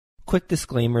quick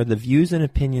disclaimer, the views and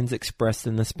opinions expressed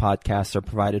in this podcast are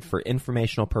provided for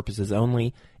informational purposes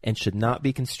only and should not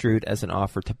be construed as an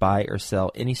offer to buy or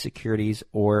sell any securities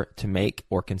or to make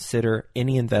or consider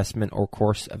any investment or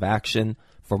course of action.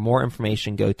 For more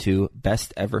information, go to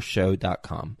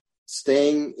bestevershow.com.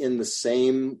 Staying in the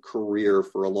same career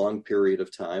for a long period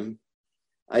of time,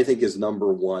 I think, is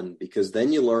number one, because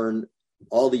then you learn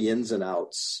all the ins and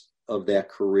outs of that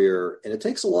career. And it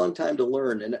takes a long time to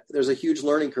learn. And there's a huge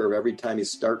learning curve every time you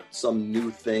start some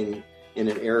new thing in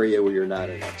an area where you're not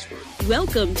an expert.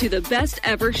 Welcome to the Best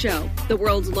Ever Show, the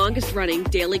world's longest running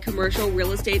daily commercial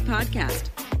real estate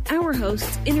podcast. Our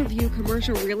hosts interview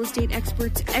commercial real estate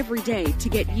experts every day to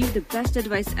get you the best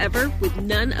advice ever with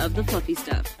none of the fluffy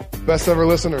stuff. Best ever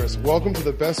listeners, welcome to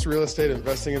the Best Real Estate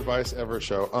Investing Advice Ever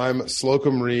Show. I'm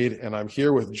Slocum Reed, and I'm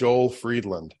here with Joel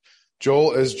Friedland.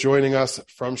 Joel is joining us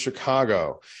from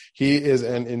Chicago. He is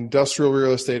an industrial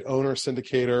real estate owner,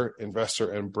 syndicator,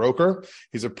 investor, and broker.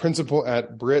 He's a principal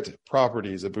at Britt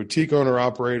Properties, a boutique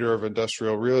owner-operator of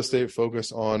industrial real estate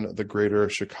focused on the greater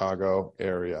Chicago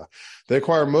area. They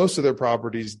acquire most of their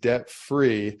properties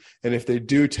debt-free, and if they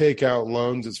do take out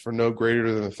loans, it's for no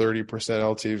greater than a 30%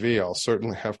 LTV. I'll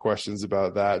certainly have questions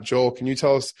about that. Joel, can you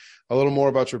tell us a little more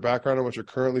about your background and what you're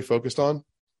currently focused on?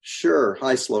 Sure.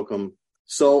 Hi, Slocum.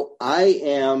 So I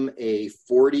am a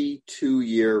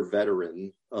 42-year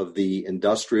veteran of the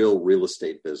industrial real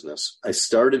estate business. I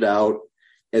started out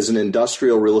as an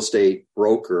industrial real estate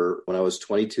broker when I was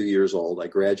 22 years old. I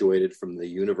graduated from the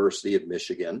University of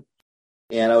Michigan,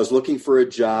 and I was looking for a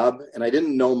job, and I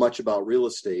didn't know much about real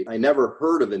estate. I never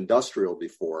heard of industrial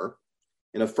before,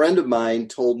 and a friend of mine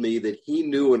told me that he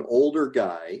knew an older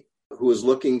guy who was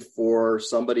looking for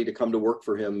somebody to come to work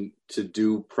for him to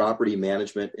do property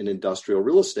management in industrial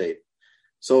real estate.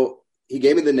 So he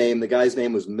gave me the name. The guy's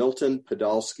name was Milton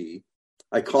Podolsky.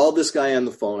 I called this guy on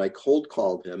the phone. I cold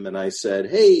called him and I said,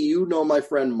 "Hey, you know my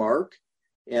friend Mark,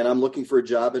 and I'm looking for a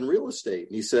job in real estate."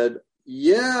 And he said,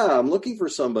 "Yeah, I'm looking for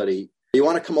somebody. You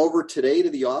want to come over today to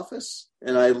the office?"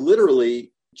 And I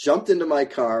literally jumped into my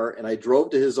car and I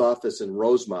drove to his office in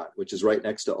Rosemont, which is right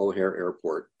next to O'Hare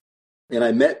Airport. And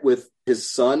I met with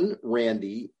his son,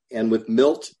 Randy, and with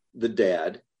Milt, the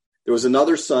dad. There was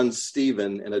another son,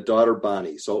 Stephen, and a daughter,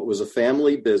 Bonnie. So it was a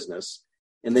family business.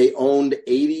 And they owned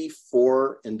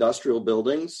 84 industrial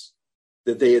buildings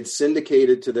that they had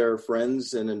syndicated to their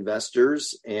friends and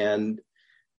investors. And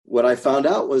what I found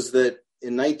out was that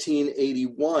in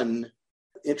 1981,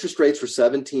 interest rates were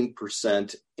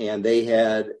 17%, and they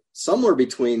had somewhere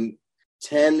between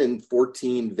 10 and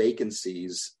 14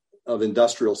 vacancies of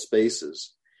industrial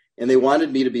spaces. And they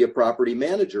wanted me to be a property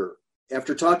manager.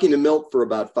 After talking to Milt for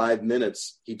about 5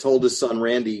 minutes, he told his son,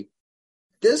 Randy,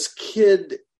 "This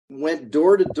kid went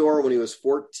door to door when he was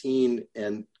 14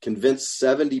 and convinced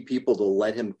 70 people to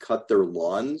let him cut their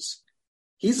lawns.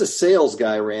 He's a sales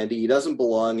guy, Randy. He doesn't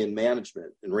belong in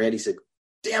management." And Randy said,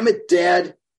 "Damn it,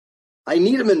 Dad, I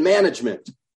need him in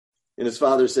management." And his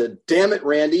father said, "Damn it,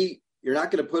 Randy, you're not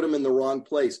going to put him in the wrong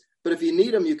place. But if you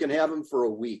need him, you can have him for a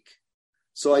week."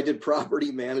 So I did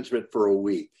property management for a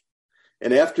week.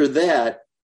 And after that,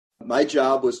 my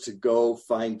job was to go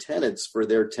find tenants for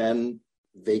their 10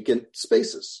 vacant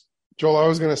spaces. Joel, I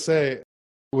was going to say,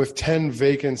 with 10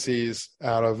 vacancies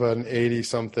out of an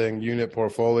 80-something unit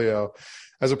portfolio,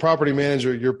 as a property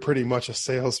manager, you're pretty much a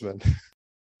salesman.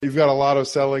 You've got a lot of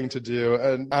selling to do.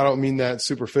 And I don't mean that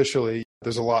superficially.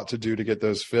 There's a lot to do to get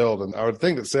those filled. And I would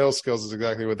think that sales skills is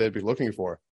exactly what they'd be looking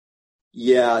for.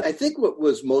 Yeah, I think what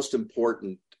was most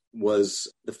important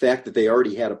was the fact that they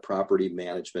already had a property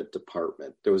management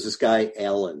department. There was this guy,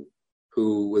 Alan,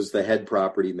 who was the head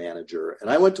property manager, and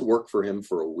I went to work for him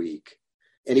for a week.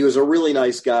 And he was a really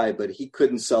nice guy, but he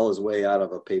couldn't sell his way out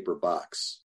of a paper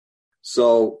box.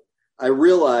 So I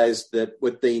realized that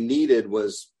what they needed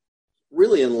was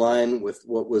really in line with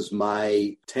what was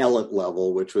my talent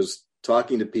level, which was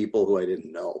talking to people who I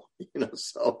didn't know.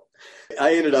 So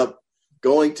I ended up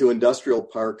going to industrial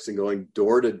parks and going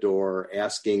door to door,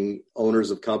 asking owners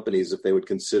of companies if they would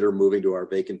consider moving to our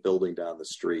vacant building down the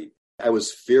street. I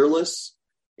was fearless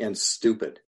and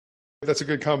stupid. That's a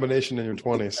good combination in your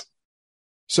 20s.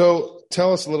 So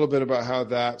tell us a little bit about how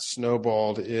that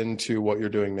snowballed into what you're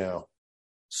doing now.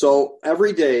 So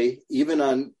every day, even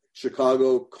on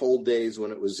Chicago cold days when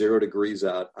it was 0 degrees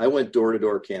out, I went door to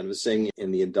door canvassing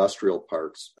in the industrial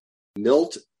parks.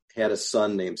 Milt had a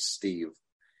son named Steve.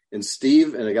 And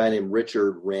Steve and a guy named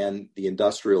Richard ran the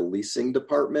industrial leasing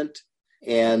department.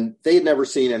 And they had never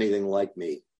seen anything like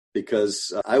me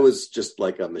because I was just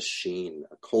like a machine,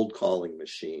 a cold calling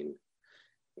machine.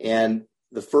 And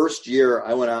the first year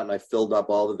I went out and I filled up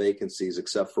all the vacancies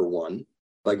except for one.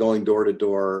 by going door to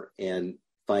door and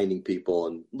finding people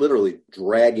and literally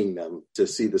dragging them to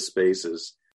see the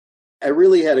spaces. I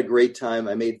really had a great time.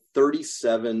 I made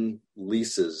 37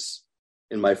 leases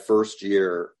in my first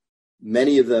year,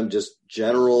 many of them just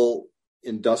general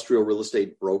industrial real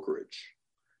estate brokerage,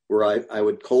 where I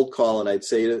would cold call and I'd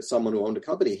say to someone who owned a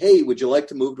company, hey, would you like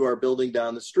to move to our building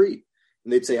down the street?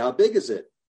 And they'd say, how big is it?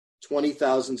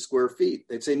 20,000 square feet.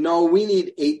 They'd say, no, we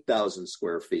need 8,000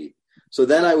 square feet. So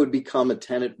then I would become a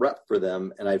tenant rep for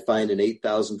them, and I'd find an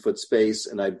 8,000 foot space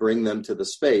and I'd bring them to the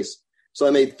space. So I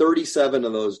made 37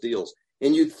 of those deals.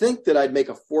 And you'd think that I'd make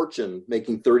a fortune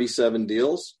making 37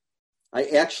 deals. I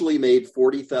actually made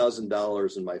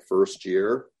 $40,000 in my first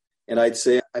year. And I'd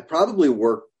say I probably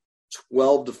worked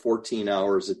 12 to 14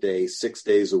 hours a day, 6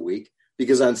 days a week,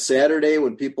 because on Saturday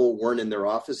when people weren't in their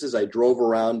offices, I drove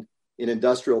around in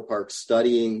industrial parks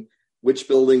studying which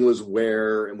building was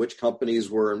where and which companies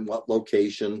were in what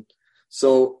location.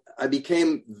 So I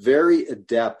became very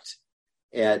adept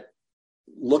at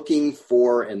looking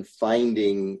for and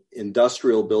finding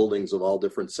industrial buildings of all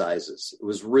different sizes. It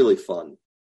was really fun.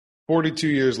 42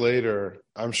 years later,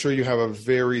 I'm sure you have a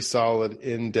very solid,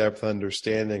 in-depth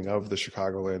understanding of the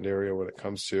Chicagoland area when it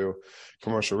comes to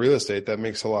commercial real estate. That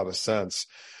makes a lot of sense.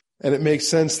 And it makes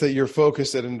sense that you're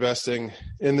focused at investing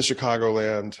in the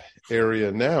Chicagoland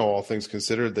area now, all things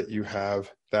considered, that you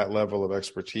have that level of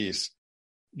expertise.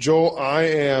 Joel, I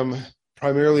am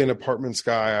primarily an apartments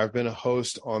guy. I've been a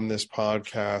host on this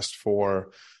podcast for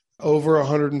over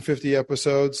 150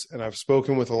 episodes, and I've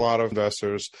spoken with a lot of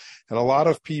investors and a lot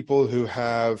of people who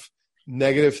have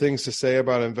negative things to say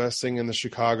about investing in the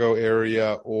Chicago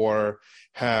area or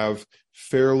have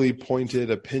fairly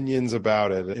pointed opinions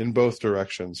about it in both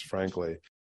directions, frankly.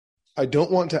 I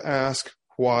don't want to ask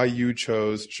why you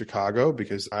chose Chicago,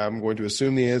 because I'm going to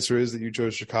assume the answer is that you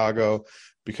chose Chicago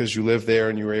because you live there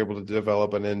and you were able to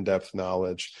develop an in-depth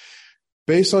knowledge.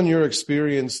 Based on your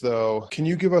experience, though, can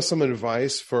you give us some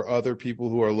advice for other people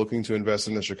who are looking to invest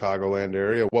in the Chicagoland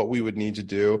area, what we would need to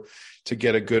do to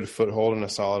get a good foothold and a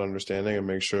solid understanding and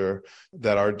make sure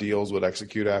that our deals would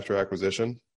execute after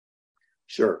acquisition?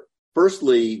 Sure.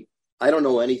 Firstly, I don't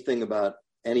know anything about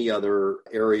any other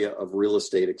area of real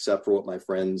estate except for what my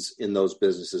friends in those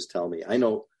businesses tell me. I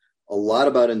know a lot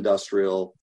about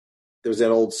industrial. There's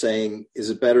that old saying, is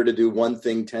it better to do one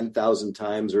thing 10,000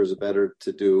 times or is it better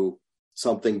to do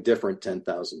something different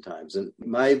 10,000 times? And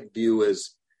my view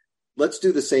is, let's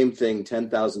do the same thing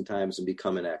 10,000 times and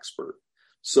become an expert.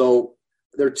 So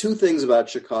there are two things about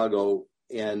Chicago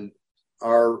and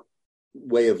our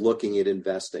way of looking at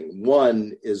investing.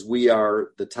 One is we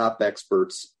are the top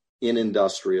experts in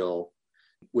industrial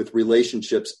with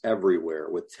relationships everywhere,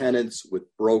 with tenants, with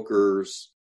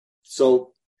brokers.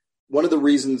 So one of the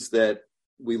reasons that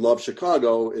we love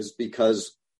Chicago is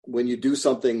because when you do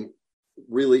something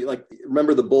really, like,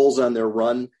 remember the Bulls on their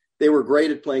run? They were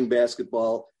great at playing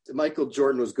basketball. Michael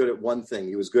Jordan was good at one thing.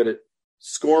 He was good at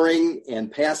scoring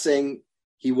and passing.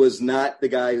 He was not the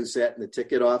guy who sat in the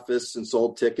ticket office and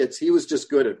sold tickets. He was just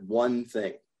good at one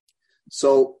thing.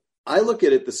 So I look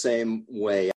at it the same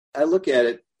way. I look at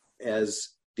it as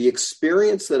the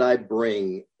experience that I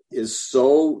bring is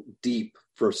so deep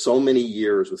for so many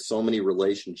years with so many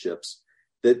relationships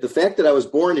that the fact that I was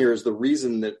born here is the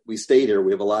reason that we stayed here.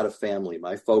 We have a lot of family.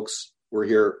 My folks were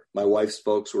here. My wife's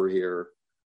folks were here.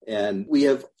 And we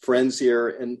have friends here.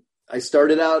 And I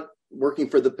started out working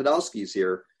for the Podolskis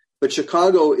here. But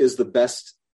Chicago is the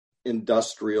best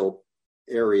industrial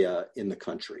area in the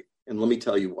country. And let me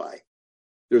tell you why.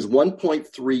 There's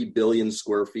 1.3 billion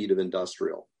square feet of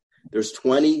industrial. There's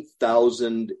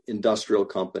 20,000 industrial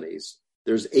companies.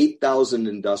 There's 8,000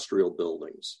 industrial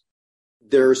buildings.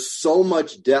 There's so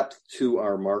much depth to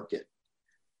our market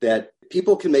that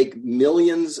people can make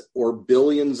millions or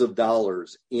billions of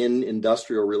dollars in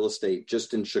industrial real estate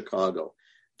just in Chicago.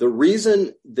 The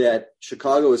reason that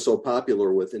Chicago is so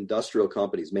popular with industrial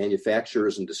companies,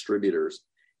 manufacturers and distributors,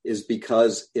 is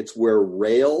because it's where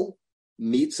rail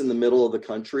meets in the middle of the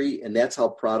country, and that's how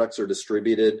products are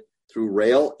distributed, through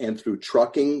rail and through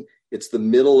trucking. It's the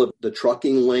middle of the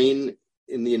trucking lane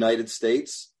in the United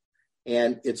States.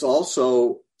 And it's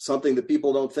also something that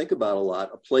people don't think about a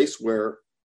lot, a place where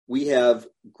we have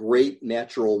great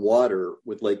natural water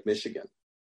with Lake Michigan.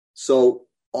 So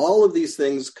all of these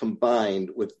things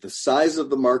combined with the size of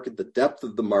the market, the depth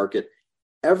of the market,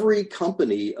 every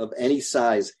company of any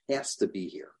size has to be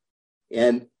here.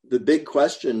 And the big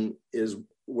question is,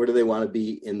 where do they want to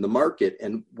be in the market?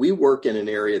 And we work in an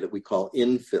area that we call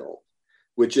infill,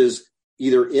 which is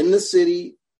either in the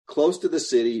city, close to the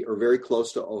city, or very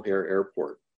close to O'Hare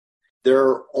Airport. There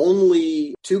are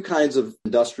only two kinds of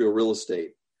industrial real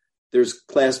estate. There's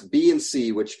Class B and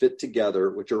C, which fit together,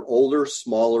 which are older,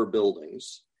 smaller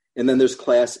buildings. And then there's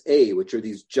Class A, which are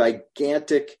these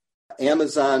gigantic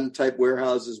Amazon-type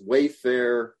warehouses,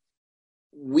 Wayfair.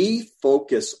 We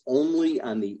focus only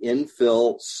on the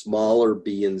infill, smaller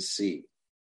B and C.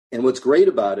 And what's great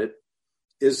about it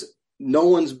is no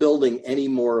one's building any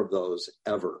more of those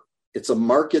ever. It's a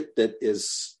market that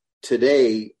is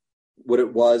today what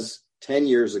it was 10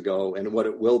 years ago and what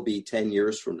it will be 10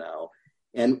 years from now.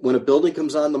 And when a building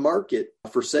comes on the market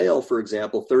for sale, for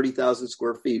example, 30,000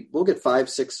 square feet, we'll get 5,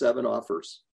 6, 7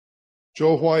 offers.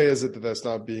 Joel, why is it that that's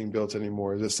not being built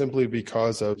anymore? Is it simply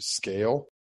because of scale?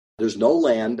 There's no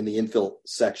land in the infill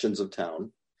sections of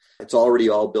town. It's already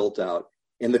all built out.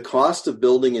 And the cost of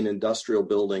building an industrial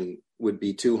building would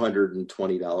be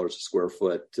 $220 a square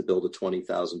foot to build a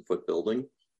 20,000 foot building.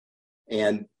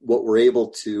 And what we're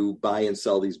able to buy and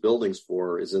sell these buildings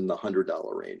for is in the $100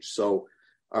 range. So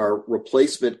our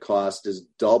replacement cost is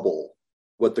double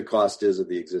what the cost is of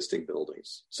the existing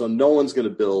buildings. So no one's going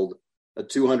to build a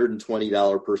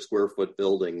 $220 per square foot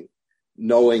building,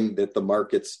 knowing that the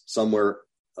market's somewhere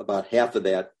about half of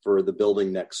that for the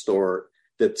building next door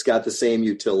that's got the same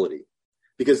utility.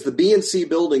 Because the B and C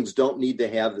buildings don't need to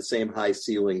have the same high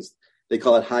ceilings. They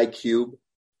call it high cube.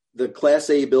 The Class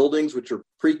A buildings, which are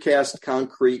precast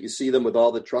concrete, you see them with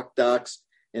all the truck docks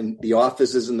and the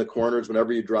offices in the corners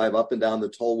whenever you drive up and down the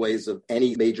tollways of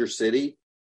any major city.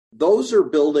 Those are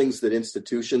buildings that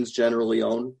institutions generally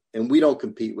own, and we don't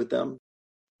compete with them.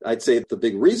 I'd say the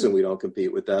big reason we don't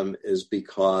compete with them is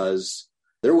because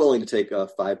they're willing to take a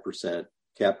 5%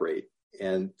 cap rate,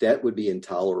 and that would be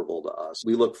intolerable to us.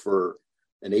 We look for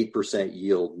an 8%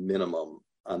 yield minimum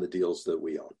on the deals that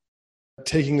we own.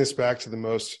 Taking this back to the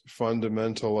most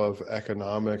fundamental of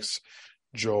economics,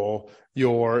 Joel,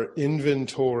 your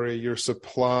inventory, your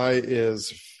supply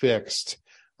is fixed.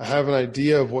 I have an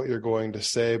idea of what you're going to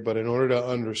say, but in order to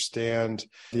understand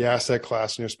the asset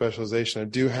class and your specialization, I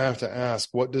do have to ask,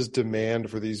 what does demand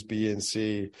for these B and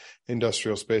C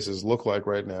industrial spaces look like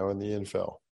right now in the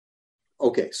infill?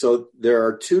 Okay, so there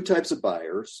are two types of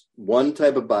buyers. One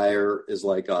type of buyer is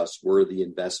like us. We're the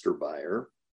investor buyer.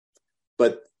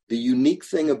 But the unique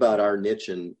thing about our niche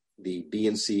in the B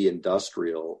and C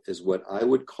industrial is what I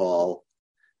would call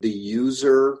the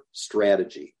user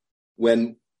strategy.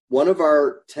 When one of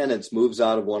our tenants moves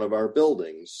out of one of our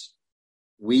buildings,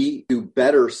 we do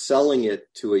better selling it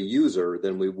to a user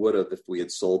than we would have if we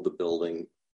had sold the building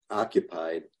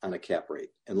occupied on a cap rate.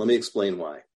 And let me explain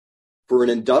why. For an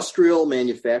industrial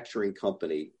manufacturing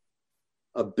company,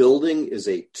 a building is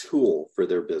a tool for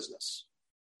their business.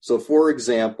 So, for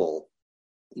example,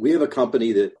 we have a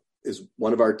company that is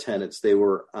one of our tenants. They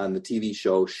were on the TV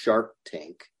show Shark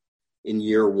Tank in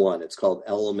year one. It's called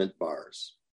Element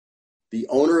Bars. The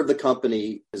owner of the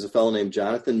company is a fellow named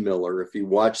Jonathan Miller. If you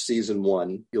watch season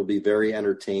one, you'll be very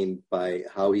entertained by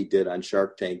how he did on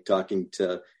Shark Tank, talking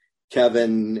to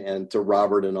Kevin and to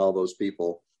Robert and all those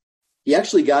people. He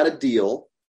actually got a deal,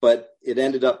 but it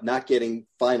ended up not getting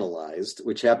finalized,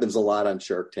 which happens a lot on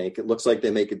Shark Tank. It looks like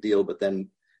they make a deal, but then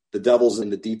the devil's in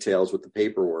the details with the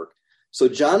paperwork. So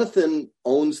Jonathan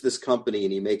owns this company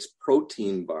and he makes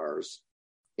protein bars.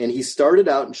 And he started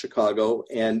out in Chicago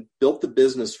and built the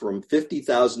business from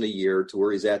 $50,000 a year to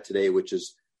where he's at today, which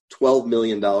is $12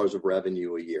 million of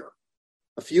revenue a year.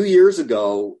 A few years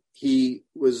ago, he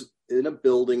was in a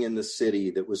building in the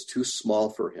city that was too small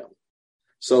for him.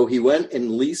 So he went and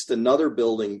leased another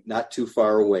building not too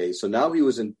far away. So now he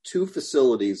was in two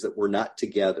facilities that were not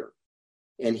together.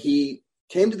 And he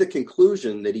came to the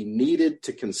conclusion that he needed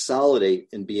to consolidate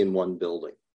and be in one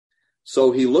building.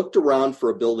 So he looked around for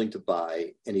a building to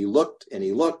buy, and he looked and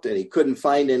he looked and he couldn't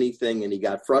find anything, and he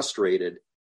got frustrated.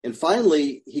 And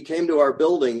finally, he came to our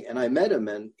building and I met him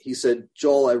and he said,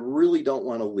 "Joel, I really don't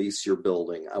want to lease your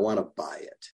building. I want to buy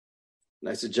it." And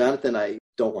I said, "Jonathan, I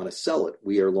don't want to sell it.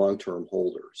 We are long-term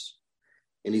holders."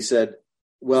 And he said,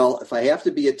 "Well, if I have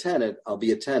to be a tenant, I'll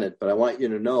be a tenant, but I want you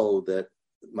to know that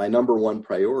my number one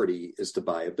priority is to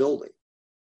buy a building."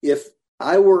 If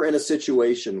I were in a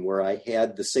situation where I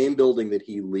had the same building that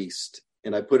he leased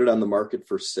and I put it on the market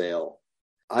for sale,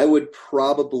 I would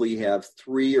probably have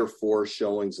 3 or 4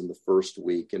 showings in the first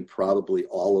week, and probably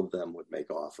all of them would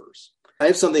make offers. I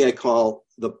have something I call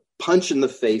the punch in the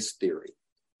face theory.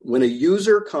 When a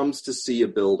user comes to see a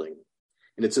building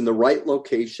and it's in the right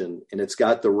location and it's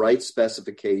got the right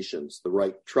specifications, the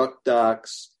right truck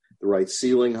docks, the right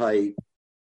ceiling height,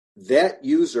 that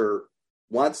user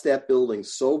wants that building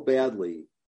so badly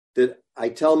that I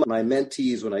tell my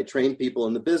mentees when I train people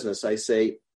in the business, I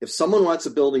say, if someone wants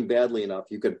a building badly enough,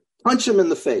 you could punch them in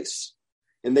the face.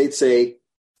 And they'd say,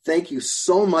 thank you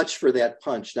so much for that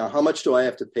punch. Now, how much do I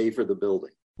have to pay for the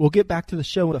building? We'll get back to the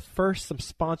show, but first, some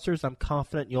sponsors I'm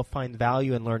confident you'll find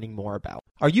value in learning more about.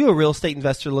 Are you a real estate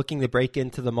investor looking to break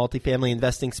into the multifamily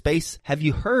investing space? Have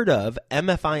you heard of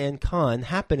MFIN Con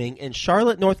happening in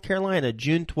Charlotte, North Carolina,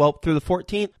 June 12th through the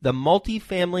 14th? The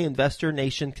Multifamily Investor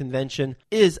Nation Convention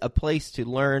is a place to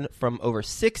learn from over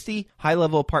 60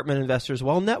 high-level apartment investors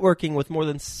while networking with more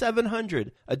than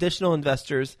 700 additional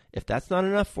investors. If that's not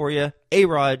enough for you,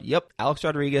 A-Rod, Alex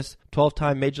Rodriguez,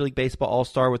 12-time Major League Baseball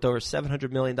All-Star with over $700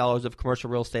 million of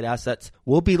commercial real estate assets,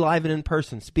 will be live and in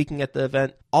person speaking at the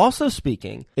event. Also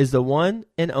speaking is the one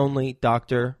and only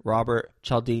Dr. Robert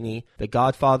Cialdini, the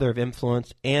godfather of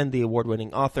influence and the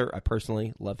award-winning author. I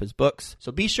personally love his books.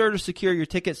 So be sure to secure your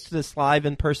tickets to this live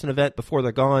in-person event before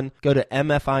they're gone. Go to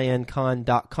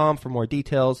mfincon.com for more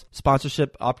details.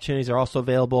 Sponsorship opportunities are also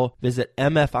available. Visit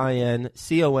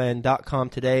mfincon.com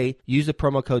today. Use the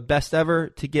promo code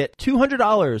BESTEVER to get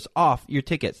 $200 off your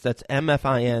tickets. That's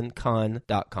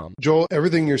mfincon.com. Joel,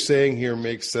 everything you're saying here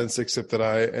makes sense, except that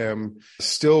I am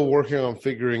still working on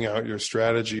figuring out your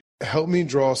strategy. Help me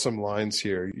draw some lines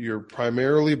here. You're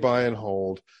primarily buy and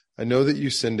hold. I know that you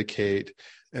syndicate,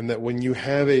 and that when you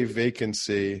have a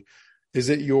vacancy, is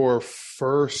it your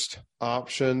first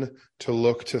option to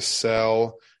look to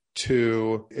sell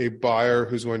to a buyer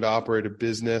who's going to operate a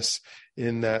business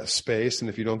in that space? And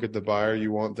if you don't get the buyer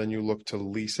you want, then you look to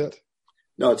lease it?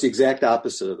 No, it's the exact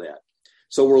opposite of that.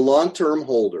 So we're long-term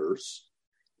holders,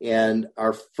 and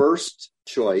our first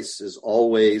choice is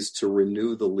always to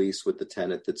renew the lease with the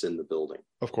tenant that's in the building.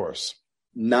 Of course.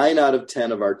 9 out of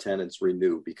 10 of our tenants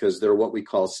renew because they're what we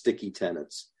call sticky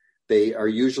tenants. They are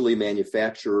usually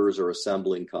manufacturers or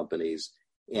assembling companies,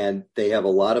 and they have a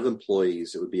lot of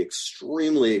employees. It would be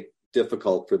extremely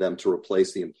difficult for them to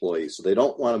replace the employees. So they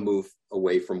don't want to move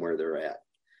away from where they're at.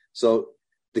 So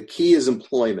the key is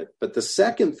employment. But the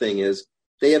second thing is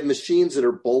they have machines that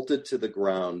are bolted to the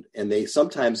ground, and they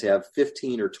sometimes have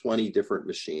 15 or 20 different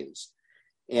machines.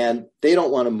 And they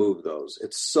don't want to move those.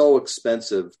 It's so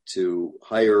expensive to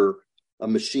hire a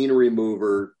machinery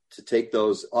mover to take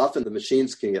those. Often the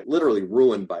machines can get literally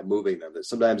ruined by moving them.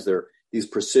 Sometimes they're these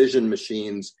precision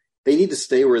machines. They need to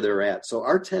stay where they're at. So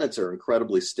our tenants are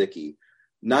incredibly sticky.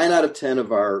 9 out of 10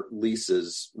 of our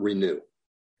leases renew.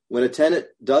 When a tenant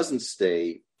doesn't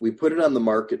stay, we put it on the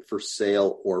market for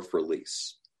sale or for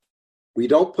lease. We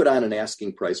don't put on an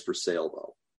asking price for sale,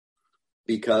 though,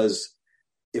 because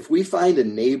if we find a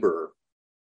neighbor,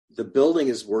 the building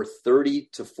is worth 30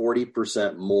 to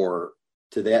 40% more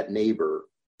to that neighbor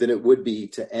than it would be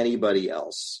to anybody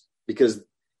else, because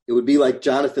it would be like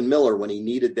Jonathan Miller when he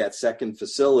needed that second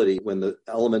facility when the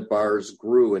Element bars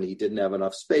grew and he didn't have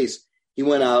enough space. He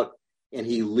went out and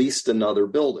he leased another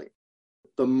building.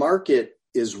 The market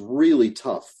is really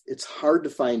tough. It's hard to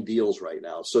find deals right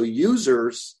now. So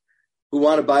users who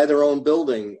want to buy their own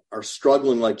building are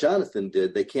struggling like Jonathan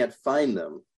did. They can't find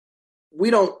them.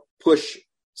 We don't push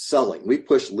selling. We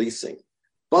push leasing.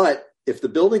 But if the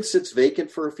building sits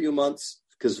vacant for a few months,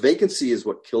 because vacancy is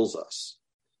what kills us.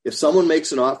 If someone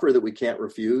makes an offer that we can't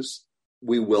refuse,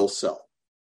 we will sell.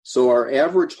 So our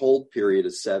average hold period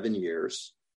is 7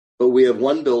 years, but we have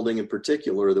one building in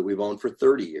particular that we've owned for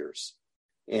 30 years.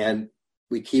 And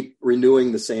we keep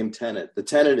renewing the same tenant. The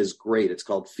tenant is great. It's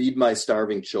called Feed My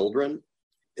Starving Children.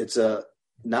 It's a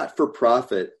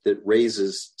not-for-profit that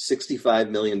raises $65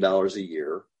 million a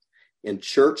year. And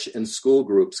church and school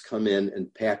groups come in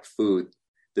and pack food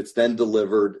that's then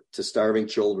delivered to starving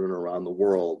children around the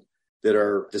world that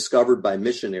are discovered by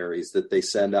missionaries that they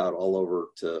send out all over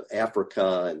to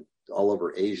Africa and all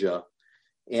over Asia.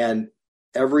 And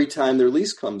every time their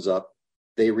lease comes up,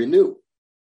 they renew.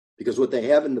 Because what they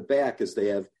have in the back is they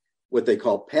have what they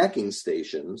call packing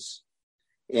stations.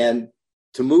 And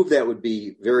to move that would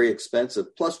be very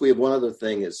expensive. Plus, we have one other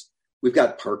thing is we've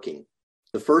got parking.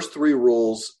 The first 3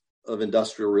 rules of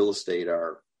industrial real estate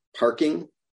are parking,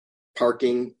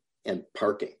 parking, and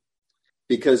parking.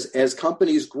 Because as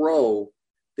companies grow,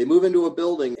 they move into a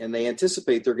building and they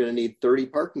anticipate they're going to need 30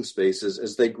 parking spaces.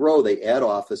 As they grow, they add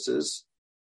offices,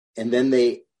 and then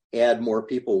they add more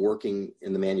people working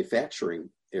in the manufacturing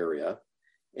area.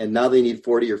 And now they need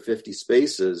 40 or 50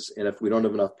 spaces. And if we don't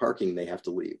have enough parking, they have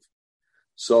to leave.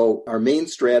 So our main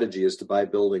strategy is to buy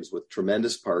buildings with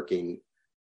tremendous parking,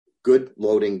 good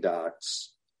loading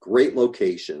docks, great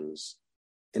locations,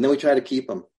 and then we try to keep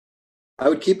them. I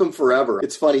would keep them forever.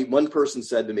 It's funny. One person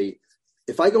said to me,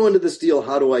 if I go into this deal,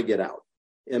 how do I get out?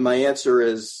 And my answer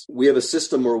is we have a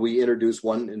system where we introduce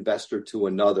one investor to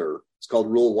another. It's called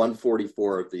Rule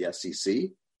 144 of the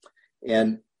SEC.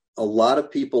 And a lot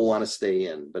of people want to stay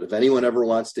in, but if anyone ever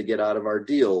wants to get out of our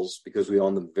deals, because we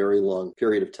own them a very long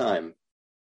period of time,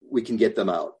 we can get them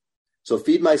out. So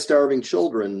Feed My Starving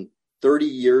Children, 30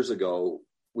 years ago,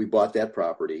 we bought that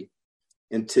property.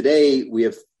 And today we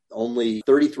have only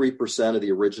 33% of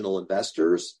the original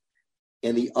investors,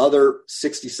 and the other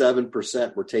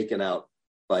 67% were taken out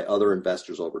by other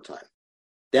investors over time.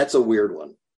 That's a weird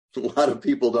one. A lot of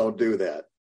people don't do that.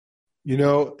 You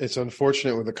know, it's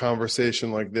unfortunate with a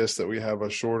conversation like this that we have a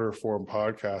shorter form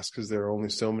podcast because there are only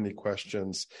so many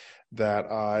questions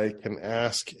that I can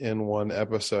ask in one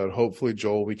episode. Hopefully,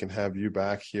 Joel, we can have you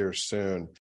back here soon.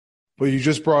 But you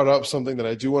just brought up something that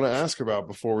I do want to ask about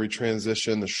before we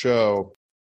transition the show.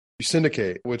 You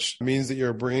syndicate, which means that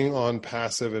you're bringing on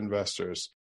passive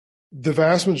investors. The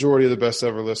vast majority of the Best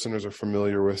Ever listeners are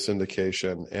familiar with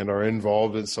syndication and are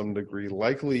involved in some degree,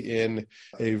 likely in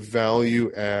a value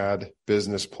add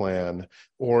business plan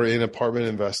or in apartment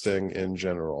investing in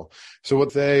general. So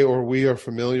what they or we are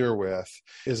familiar with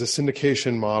is a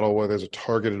syndication model where there's a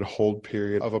targeted hold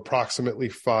period of approximately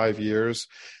 5 years,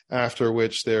 after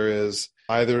which there is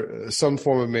either some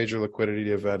form of major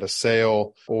liquidity event, a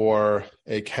sale, or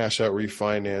a cash out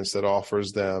refinance that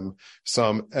offers them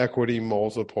some equity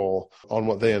multiple on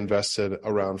what they invested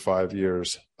around 5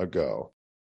 years ago.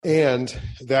 And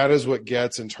that is what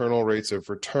gets internal rates of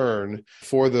return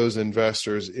for those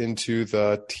investors into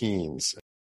the teens.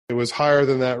 It was higher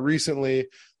than that recently.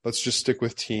 Let's just stick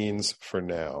with teens for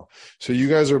now. So you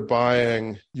guys are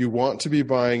buying, you want to be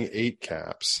buying 8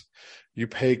 caps. You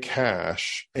pay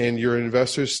cash, and your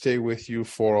investors stay with you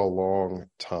for a long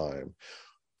time.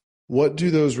 What do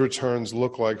those returns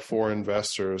look like for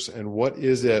investors, and what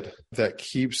is it that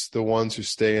keeps the ones who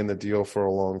stay in the deal for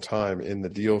a long time in the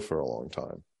deal for a long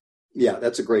time? Yeah,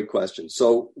 that's a great question.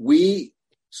 So we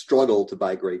struggle to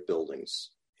buy great buildings.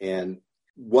 And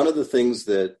one of the things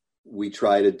that we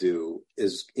try to do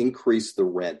is increase the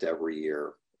rent every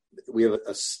year. We have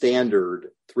a standard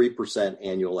 3%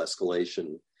 annual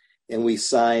escalation, and we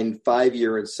sign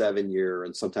 5-year and 7-year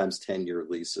and sometimes 10-year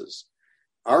leases.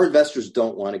 Our investors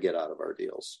don't want to get out of our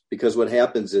deals because what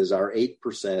happens is our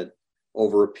 8%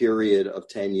 over a period of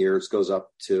 10 years goes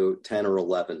up to 10 or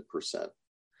 11%.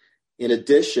 In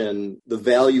addition, the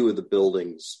value of the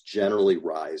buildings generally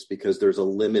rise because there's a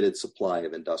limited supply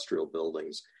of industrial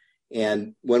buildings.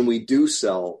 And when we do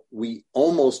sell, we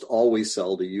almost always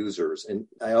sell to users. And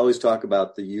I always talk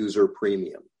about the user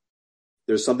premium.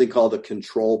 There's something called a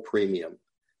control premium.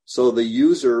 So the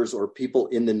users or people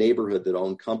in the neighborhood that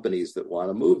own companies that want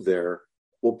to move there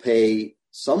will pay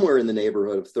somewhere in the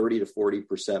neighborhood of 30 to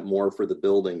 40% more for the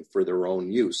building for their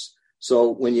own use.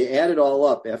 So when you add it all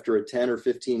up after a 10 or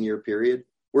 15 year period,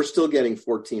 we're still getting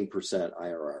 14%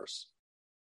 IRRs.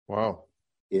 Wow.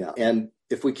 Yeah. And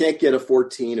if we can't get a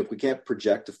 14, if we can't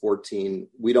project a 14,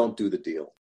 we don't do the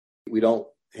deal. We don't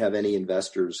have any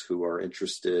investors who are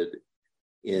interested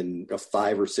in a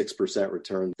 5 or 6%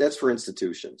 return. That's for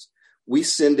institutions. We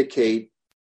syndicate.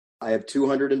 I have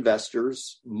 200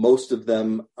 investors. Most of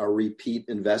them are repeat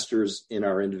investors in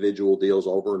our individual deals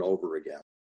over and over again.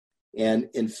 And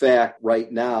in fact,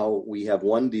 right now, we have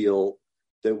one deal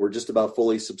that we're just about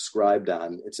fully subscribed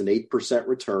on. It's an 8%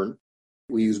 return.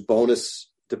 We use bonus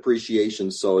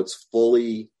depreciation, so it's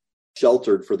fully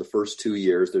sheltered for the first 2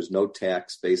 years. There's no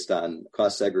tax based on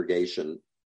cost segregation,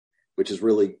 which is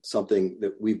really something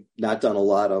that we've not done a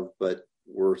lot of, but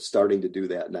we're starting to do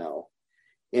that now.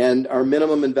 And our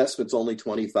minimum investment's only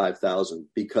 $25,000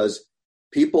 because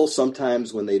people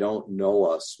sometimes when they don't know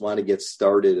us want to get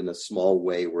started in a small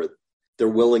way where they're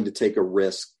willing to take a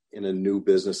risk in a new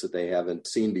business that they haven't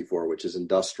seen before, which is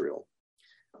industrial.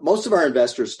 Most of our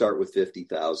investors start with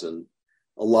 $50,000.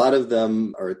 A lot of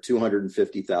them are at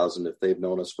 $250,000 if they've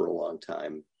known us for a long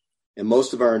time. And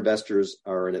most of our investors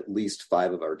are in at least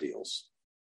 5 of our deals.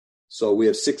 So we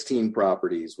have 16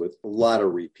 properties with a lot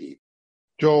of repeat.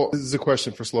 Joel, this is a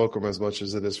question for Slocum as much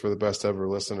as it is for the Best Ever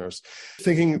listeners.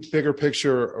 Thinking bigger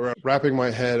picture, around wrapping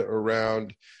my head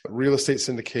around real estate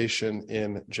syndication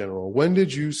in general. When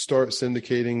did you start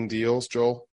syndicating deals,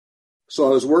 Joel? So I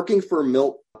was working for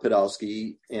Milt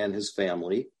Podolsky and his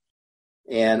family.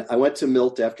 And I went to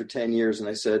Milt after 10 years and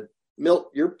I said,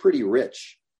 Milt, you're pretty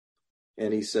rich.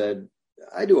 And he said,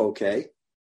 I do okay.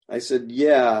 I said,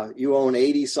 yeah, you own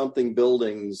 80 something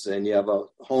buildings and you have a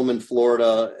home in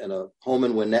Florida and a home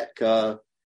in Winnetka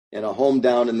and a home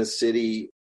down in the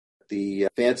city, the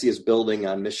fanciest building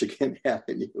on Michigan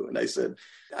Avenue. And I said,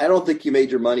 I don't think you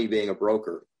made your money being a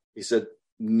broker. He said,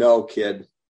 no, kid,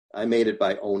 I made it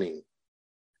by owning.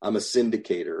 I'm a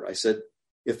syndicator. I said,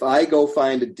 if I go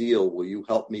find a deal, will you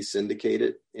help me syndicate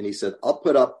it? And he said, I'll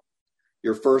put up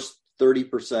your first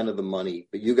 30% of the money,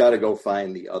 but you got to go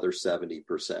find the other 70%.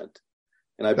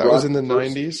 And that was in the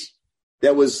 90s?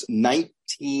 That was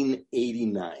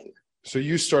 1989. So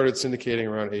you started syndicating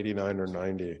around 89 or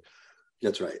 90.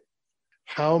 That's right.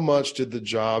 How much did the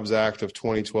Jobs Act of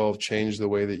 2012 change the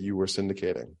way that you were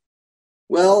syndicating?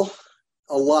 Well,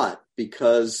 a lot,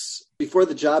 because before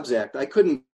the Jobs Act, I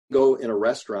couldn't go in a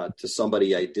restaurant to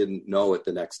somebody I didn't know at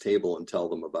the next table and tell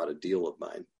them about a deal of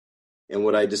mine. And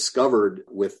what I discovered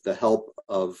with the help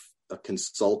of a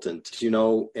consultant, do you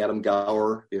know Adam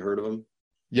Gower? Have you heard of him?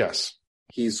 Yes.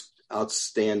 He's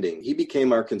outstanding. He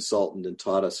became our consultant and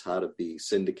taught us how to be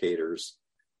syndicators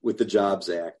with the Jobs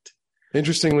Act.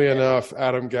 Interestingly enough,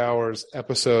 Adam Gower's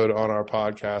episode on our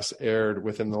podcast aired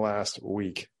within the last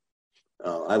week.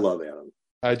 Oh, I love Adam.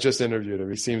 I just interviewed him.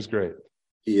 He seems great.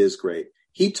 He is great.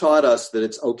 He taught us that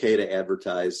it's okay to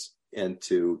advertise and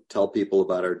to tell people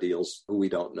about our deals who we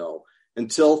don't know.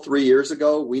 Until 3 years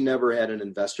ago, we never had an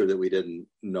investor that we didn't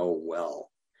know well.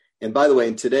 And by the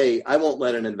way, today, I won't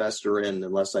let an investor in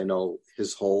unless I know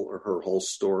his whole or her whole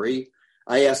story.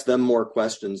 I ask them more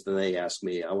questions than they ask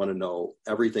me. I want to know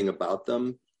everything about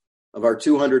them. Of our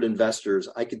 200 investors,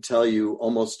 I could tell you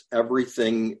almost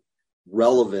everything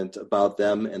relevant about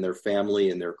them and their family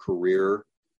and their career.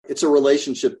 It's a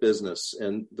relationship business.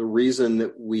 And the reason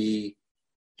that we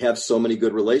have so many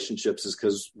good relationships is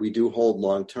because we do hold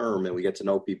long term and we get to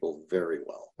know people very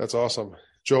well. That's awesome.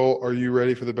 Joel, are you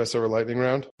ready for the best ever lightning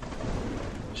round?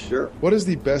 Sure. What is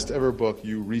the best ever book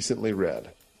you recently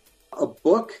read? A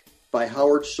book by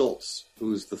Howard Schultz,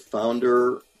 who's the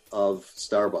founder of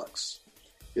Starbucks.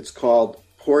 It's called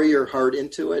Pour Your Heart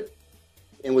Into It.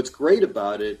 And what's great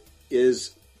about it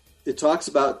is it talks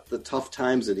about the tough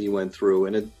times that he went through.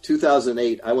 And in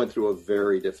 2008, I went through a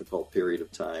very difficult period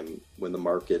of time when the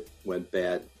market went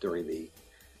bad during the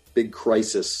big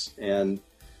crisis. And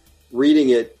reading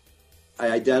it, I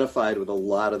identified with a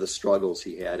lot of the struggles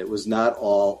he had. It was not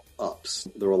all ups.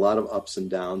 There were a lot of ups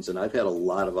and downs, and I've had a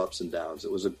lot of ups and downs.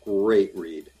 It was a great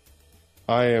read.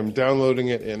 I am downloading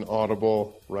it in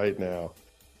Audible right now.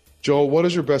 Joel, what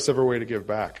is your best ever way to give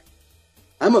back?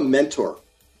 I'm a mentor.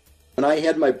 When I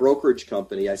had my brokerage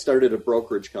company, I started a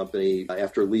brokerage company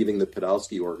after leaving the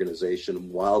Podolsky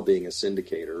organization while being a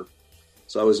syndicator.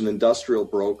 So I was an industrial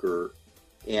broker,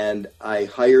 and I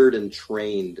hired and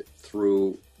trained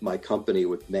through my company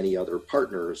with many other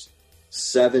partners,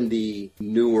 70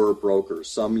 newer brokers,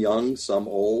 some young, some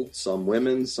old, some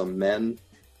women, some men.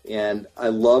 And I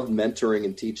loved mentoring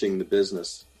and teaching the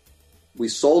business. We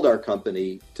sold our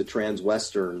company to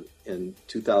Transwestern in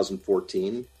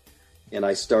 2014. And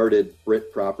I started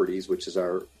Brit Properties, which is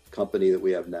our company that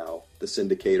we have now, the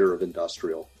syndicator of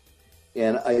industrial.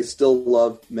 And I still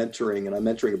love mentoring, and I'm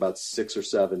mentoring about 6 or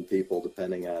 7 people,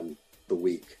 depending on the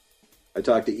week. I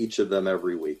talk to each of them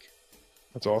every week.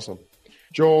 That's awesome.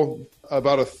 Joel,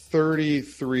 about a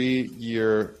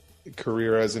 33-year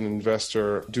career as an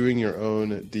investor doing your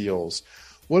own deals.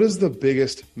 What is the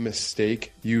biggest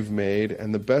mistake you've made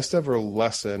and the best ever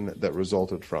lesson that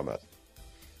resulted from it?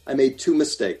 I made 2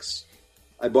 mistakes.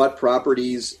 I bought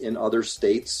properties in other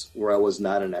states where I was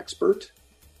not an expert.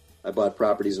 I bought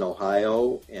properties in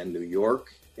Ohio and New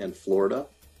York and Florida.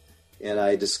 And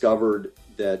I discovered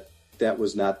that that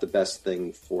was not the best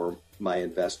thing for my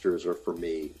investors or for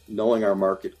me. Knowing our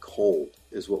market cold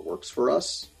is what works for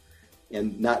us.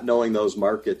 And not knowing those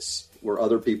markets where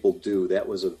other people do, that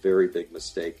was a very big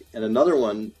mistake. And another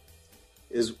one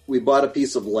is we bought a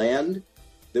piece of land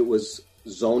that was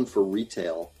zoned for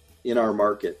retail in our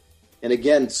market. And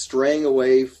again, straying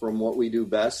away from what we do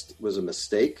best was a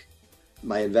mistake.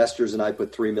 My investors and I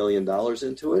put $3 million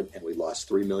into it, and we lost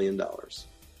 $3 million.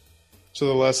 So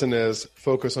the lesson is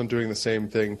focus on doing the same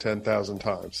thing 10,000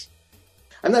 times.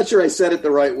 I'm not sure I said it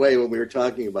the right way when we were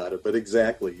talking about it, but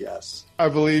exactly, yes. I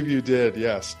believe you did,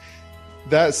 yes.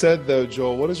 That said, though,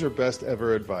 Joel, what is your best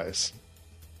ever advice?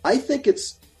 I think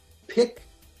it's pick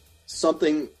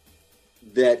something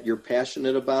that you're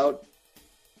passionate about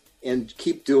and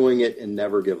keep doing it and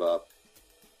never give up.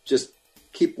 Just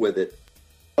keep with it.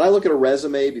 When I look at a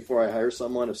resume before I hire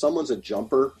someone, if someone's a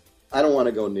jumper, I don't want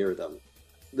to go near them.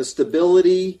 The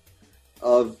stability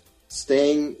of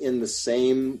staying in the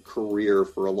same career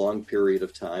for a long period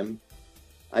of time,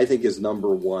 I think is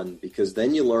number one, because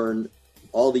then you learn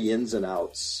all the ins and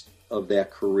outs of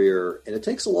that career. And it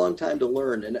takes a long time to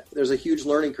learn. And there's a huge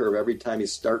learning curve every time you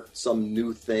start some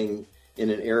new thing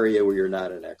in an area where you're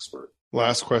not an expert.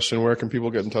 Last question, where can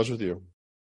people get in touch with you?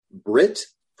 Brit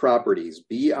Properties,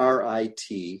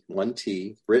 B-R-I-T,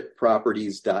 1T,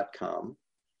 BritProperties.com.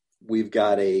 We've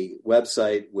got a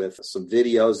website with some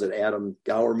videos that Adam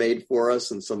Gower made for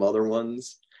us and some other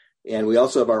ones. And we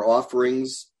also have our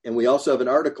offerings, and we also have an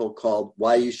article called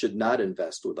Why You Should Not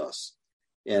Invest with Us.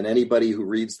 And anybody who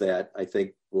reads that, I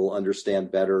think, will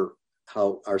understand better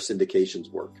how our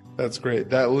syndications work. That's great.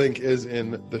 That link is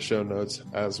in the show notes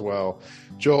as well.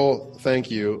 Joel, thank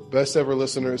you. Best ever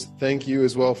listeners, thank you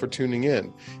as well for tuning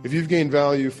in. If you've gained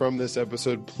value from this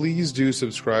episode, please do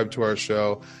subscribe to our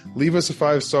show, leave us a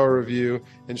 5-star review,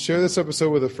 and share this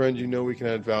episode with a friend you know we can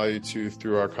add value to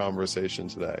through our conversation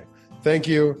today. Thank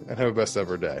you, and have a best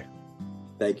ever day.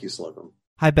 Thank you, Slocum.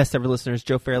 Hi, Best Ever listeners.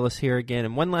 Joe Fairless here again.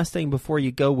 And one last thing before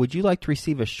you go, would you like to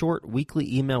receive a short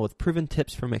weekly email with proven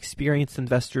tips from experienced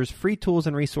investors, free tools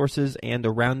and resources, and a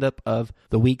roundup of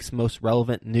the week's most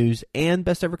relevant news and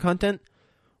Best Ever content?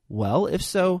 Well, if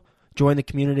so, join the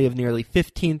community of nearly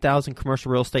 15,000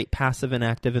 commercial real estate passive and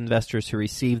active investors who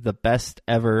receive the Best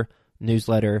Ever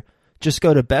newsletter. Just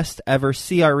go to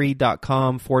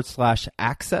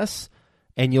bestevercre.com/access.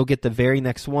 And you'll get the very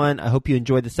next one. I hope you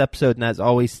enjoyed this episode. And as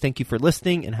always, thank you for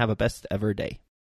listening and have a best ever day.